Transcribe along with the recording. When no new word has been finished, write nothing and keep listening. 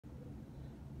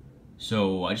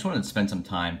So I just wanted to spend some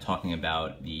time talking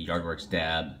about the Yardwerx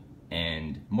Dab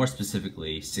and more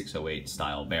specifically 608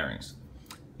 style bearings.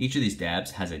 Each of these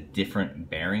dabs has a different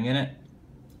bearing in it,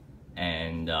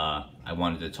 and I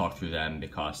wanted to talk through them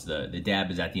because the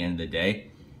dab is, at the end of the day,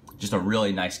 just a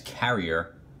really nice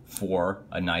carrier for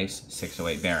a nice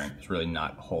 608 bearing. There's really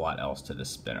not a whole lot else to this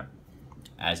spinner,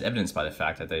 as evidenced by the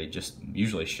fact that they just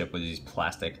usually ship with these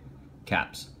plastic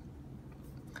caps.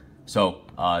 So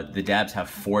the dabs have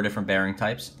 4 different bearing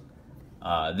types.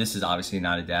 This is obviously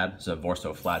not a dab, it's a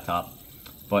Vorso Flat top,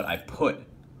 but I put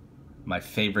my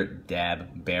favorite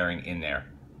dab bearing in there.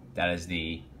 That is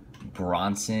the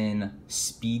Bronson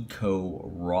Speedco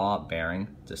Raw bearing.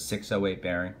 It's a 608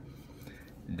 bearing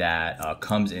that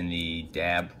comes in the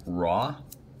dab raw.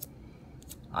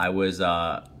 I was,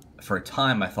 for a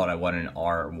time, I thought I wanted an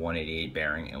R188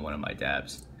 bearing in one of my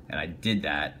dabs, and I did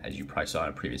that, as you probably saw in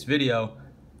a previous video.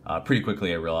 Pretty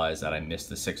quickly I realized that I missed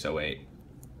the 608,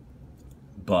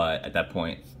 but at that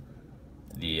point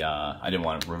I didn't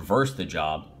want to reverse the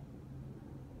job,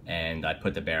 and I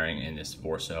put the bearing in this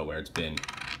Vorso, where it's been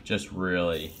just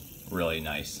really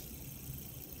nice.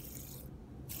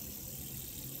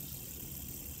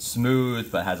 Smooth,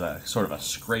 but has a sort of a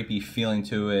scrapey feeling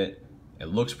to it. It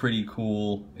looks pretty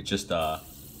cool. It's just a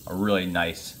really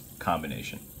nice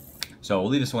combination. So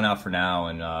we'll leave this one out for now,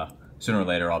 and sooner or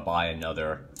later I'll buy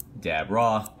another dab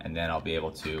raw, and then I'll be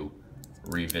able to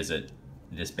revisit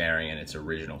this bearing in its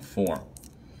original form.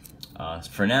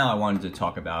 For now, I wanted to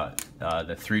talk about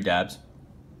the 3 dabs.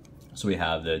 So we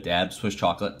have the dab Swiss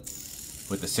chocolate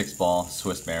with the 6-ball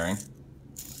Swiss bearing.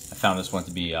 I found this one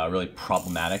to be really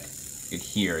problematic. You can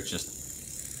hear it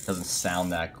just doesn't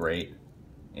sound that great.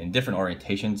 In different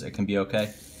orientations it can be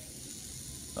okay,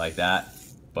 like that,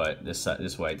 but this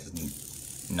way it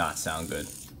does not sound good.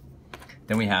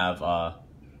 Then we have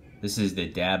this is the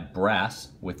dab brass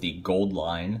with the gold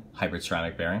line hybrid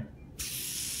ceramic bearing.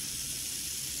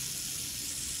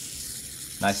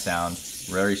 Nice sound,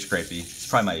 very scrapey. It's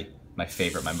probably my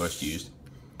favorite, my most used.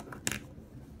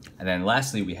 And then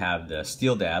lastly we have the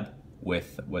steel dab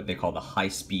with what they call the high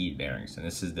speed bearings, and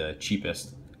this is the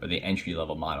cheapest, or the entry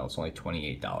level model. It's only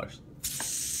 $28.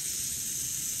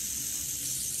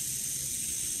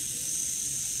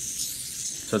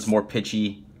 So it's more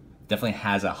pitchy, definitely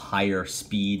has a higher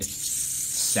speed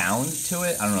sound to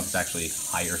it. I don't know if it's actually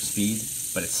higher speed,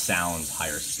 but it sounds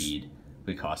higher speed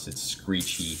because it's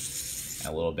screechy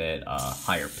and a little bit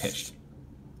higher pitched.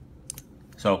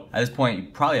 So at this point, you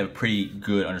probably have a pretty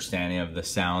good understanding of the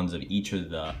sounds of each of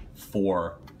the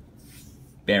 4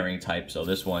 bearing types. So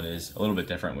this one is a little bit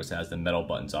different, which has the metal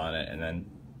buttons on it, and then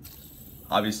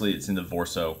obviously it's in the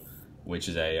Vorso, which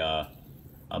is a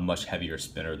much heavier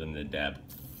spinner than the dab.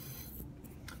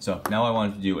 So now I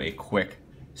wanted to do a quick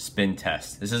spin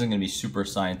test. This isn't going to be super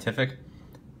scientific,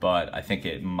 but I think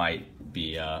it might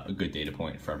be a good data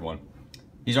point for everyone.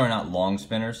 These are not long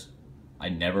spinners. I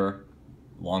never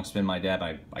long spin my dab.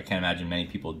 I can't imagine many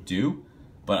people do,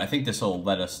 but I think this will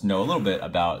let us know a little bit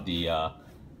about the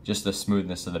just the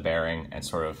smoothness of the bearing and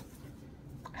sort of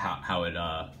how it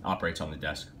operates on the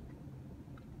desk.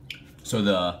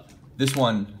 So this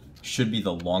one should be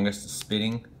the longest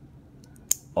spinning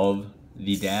of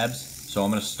the dabs. So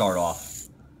I'm going to start off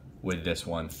with this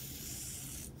one,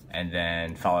 and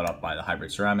then followed up by the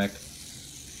hybrid ceramic,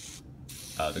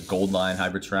 the gold line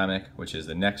hybrid ceramic, which is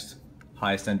the next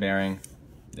highest end bearing.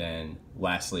 Then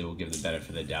lastly, we'll give the benefit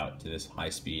of the doubt to this high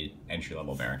speed entry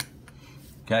level bearing.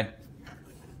 Okay,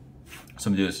 so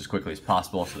I'm gonna do this as quickly as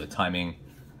possible so the timing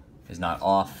is not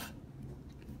off.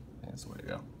 That's the way to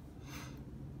go.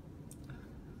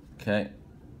 Okay.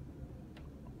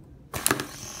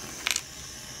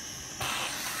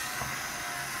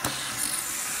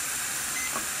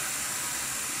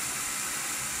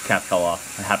 Cap fell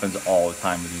off. It happens all the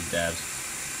time with these dabs.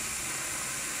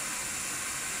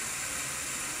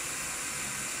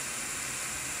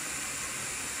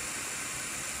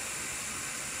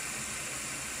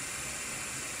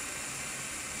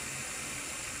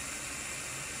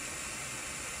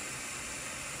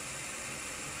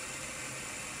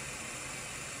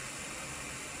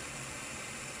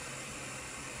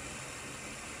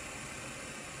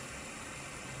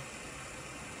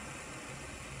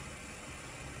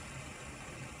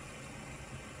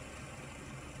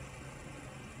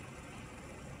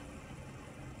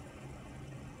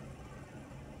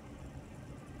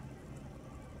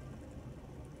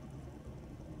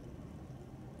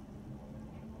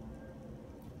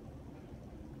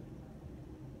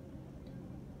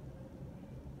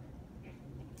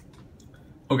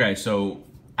 Okay, so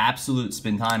absolute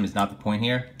spin time is not the point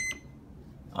here.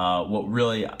 What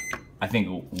really I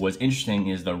think what's interesting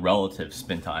is the relative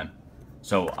spin time.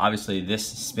 So obviously this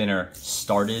spinner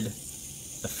started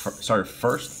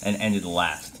first and ended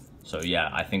last. So yeah,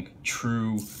 I think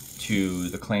true to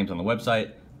the claims on the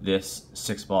website, this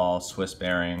 6-ball Swiss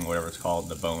bearing, whatever it's called,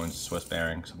 the Bones Swiss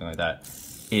bearing, something like that,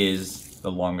 is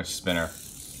the longest spinner.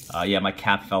 Yeah, my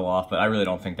cap fell off, but I really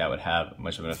don't think that would have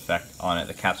much of an effect on it.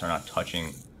 The caps are not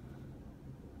touching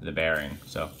the bearing,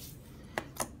 so.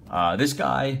 This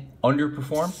guy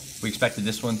underperformed. We expected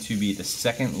this one to be the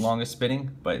second longest spinning,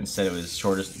 but instead it was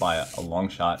shortest by a long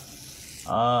shot.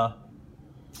 I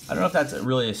don't know if that's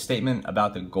really a statement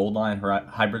about the Goldline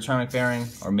hybrid ceramic bearing,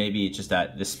 or maybe it's just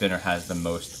that this spinner has the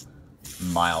most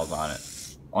miles on it.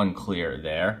 Unclear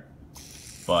there,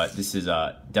 but this is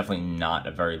definitely not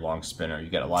a very long spinner. You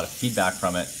get a lot of feedback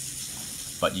from it,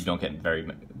 but you don't get very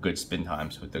good spin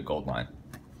times with the Goldline.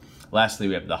 Lastly,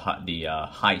 we have the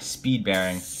high speed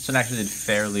bearing. This one actually did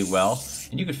fairly well,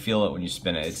 and you could feel it when you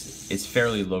spin it. It's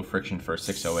fairly low friction for a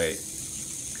 608.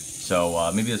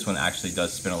 So maybe this one actually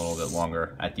does spin a little bit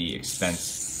longer at the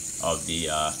expense of the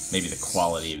maybe the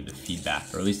quality of the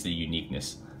feedback, or at least the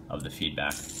uniqueness of the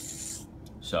feedback.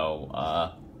 So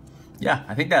yeah,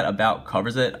 I think that about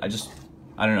covers it. I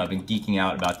don't know, I've been geeking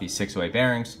out about these 608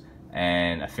 bearings,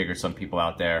 and I figured some people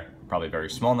out there, probably a very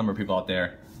small number of people out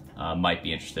there, might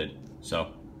be interested.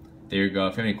 So there you go.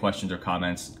 If you have any questions or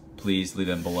comments, please leave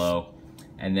them below.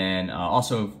 And then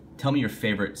also tell me your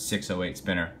favorite 608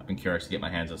 spinner. I've been curious to get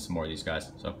my hands on some more of these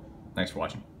guys. So thanks for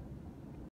watching.